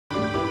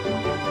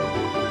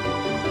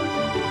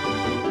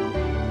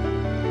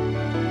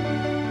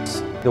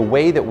The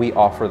way that we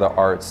offer the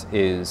arts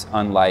is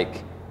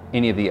unlike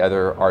any of the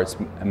other arts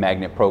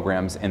magnet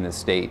programs in the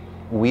state.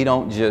 We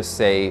don't just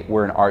say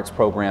we're an arts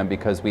program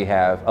because we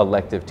have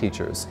elective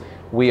teachers.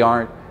 We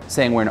aren't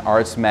saying we're an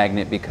arts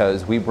magnet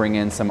because we bring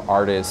in some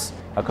artists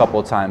a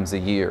couple times a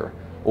year,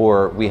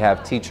 or we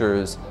have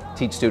teachers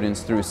teach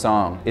students through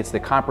song. It's the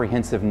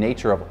comprehensive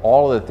nature of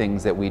all of the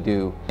things that we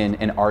do in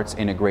an arts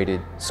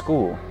integrated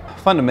school.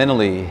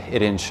 Fundamentally,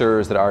 it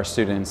ensures that our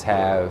students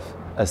have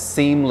a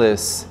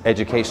seamless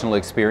educational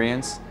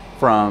experience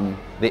from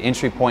the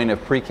entry point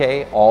of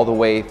pre-K all the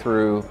way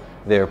through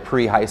their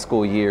pre-high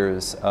school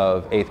years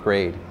of 8th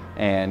grade.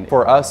 And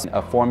for us,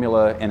 a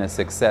formula and a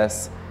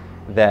success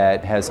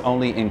that has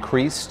only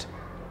increased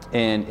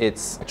in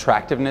its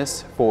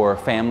attractiveness for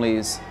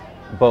families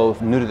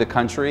both new to the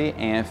country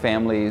and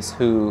families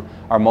who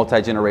are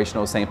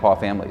multi-generational St. Paul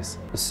families.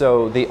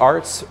 So the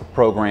arts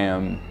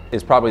program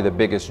is probably the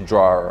biggest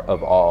drawer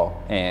of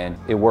all, and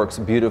it works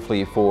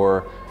beautifully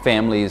for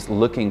families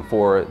looking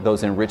for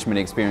those enrichment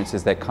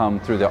experiences that come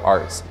through the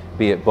arts,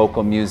 be it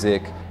vocal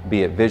music,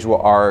 be it visual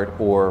art,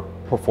 or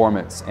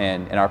performance.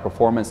 And our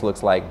performance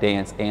looks like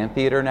dance and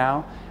theater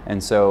now,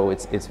 and so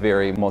it's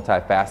very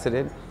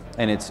multifaceted.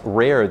 And it's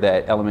rare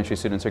that elementary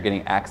students are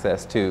getting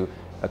access to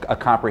a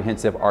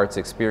comprehensive arts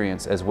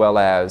experience, as well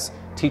as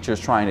teachers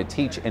trying to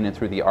teach in and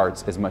through the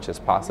arts as much as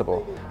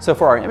possible. So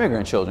for our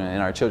immigrant children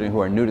and our children who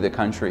are new to the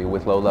country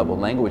with low-level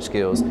language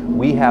skills,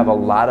 we have a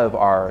lot of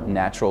our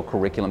natural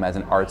curriculum as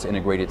an arts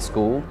integrated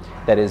school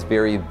that is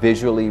very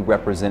visually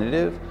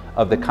representative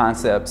of the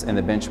concepts and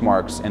the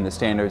benchmarks and the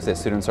standards that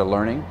students are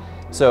learning.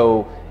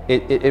 So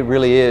it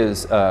really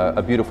is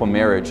a beautiful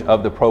marriage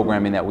of the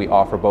programming that we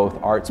offer,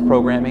 both arts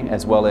programming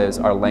as well as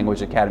our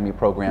language academy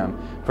program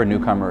for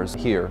newcomers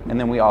here. And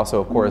then we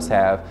also, of course,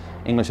 have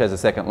English as a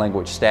second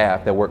language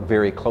staff that work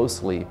very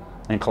closely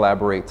and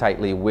collaborate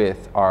tightly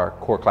with our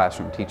core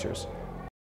classroom teachers.